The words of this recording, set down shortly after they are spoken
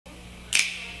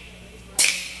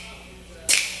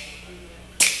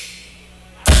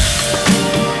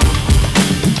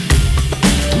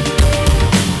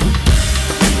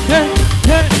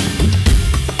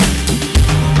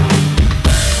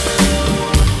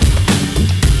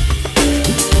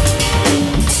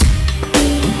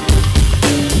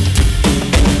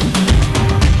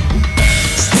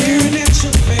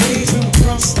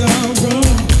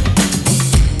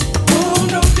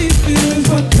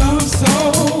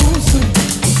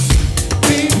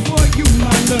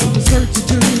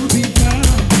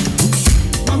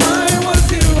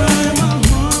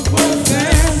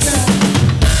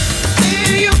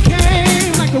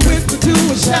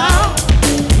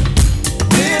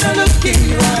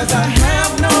I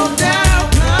have no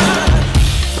doubt.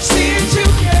 Since you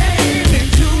came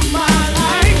into my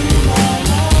life,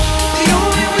 the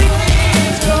only way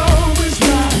things go is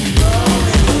right.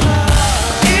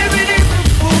 Everything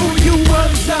before you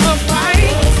was a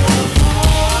fight,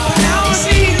 but now I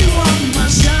see you on my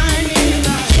shining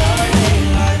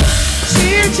light.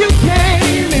 Since you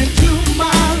came into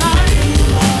my life,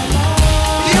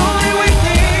 the only way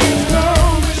things go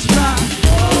is right.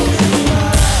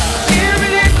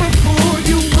 Everything before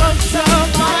you was a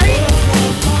fight,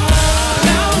 but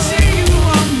now I see you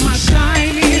on my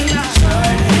shining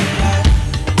light.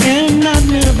 And I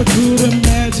never could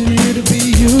imagine it to be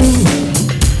you.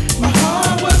 My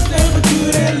heart was never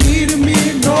good at leading me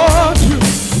nor true,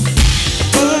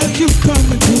 but you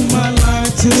come into my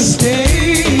life to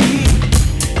stay.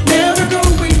 Never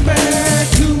going back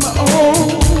to my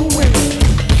old way.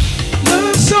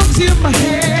 Love songs in my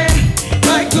head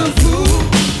like a fool.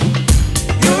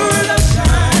 Your love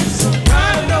shines so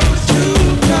bright, those two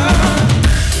come.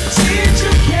 Since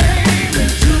you came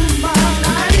into my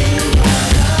life,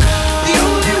 the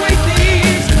only way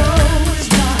things go is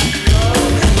right.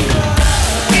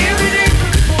 Everything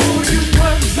before you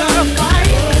was a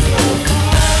fight,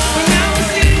 but now I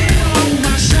see you on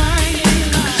my shining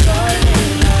light.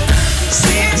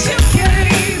 Since you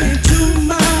came into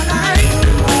my life,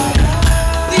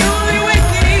 the only way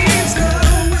things go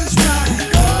is right.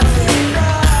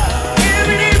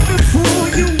 Everything before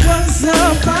you was a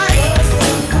fight,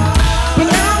 but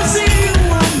now I see you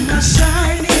on my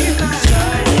shining light.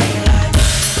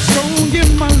 Strong in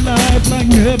my life like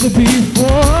never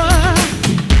before.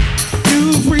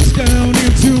 You've reached down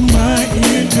into my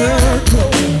inner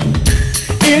core,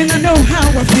 and I know how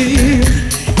I feel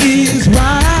is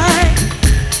right.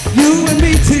 You and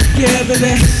me together,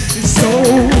 that is so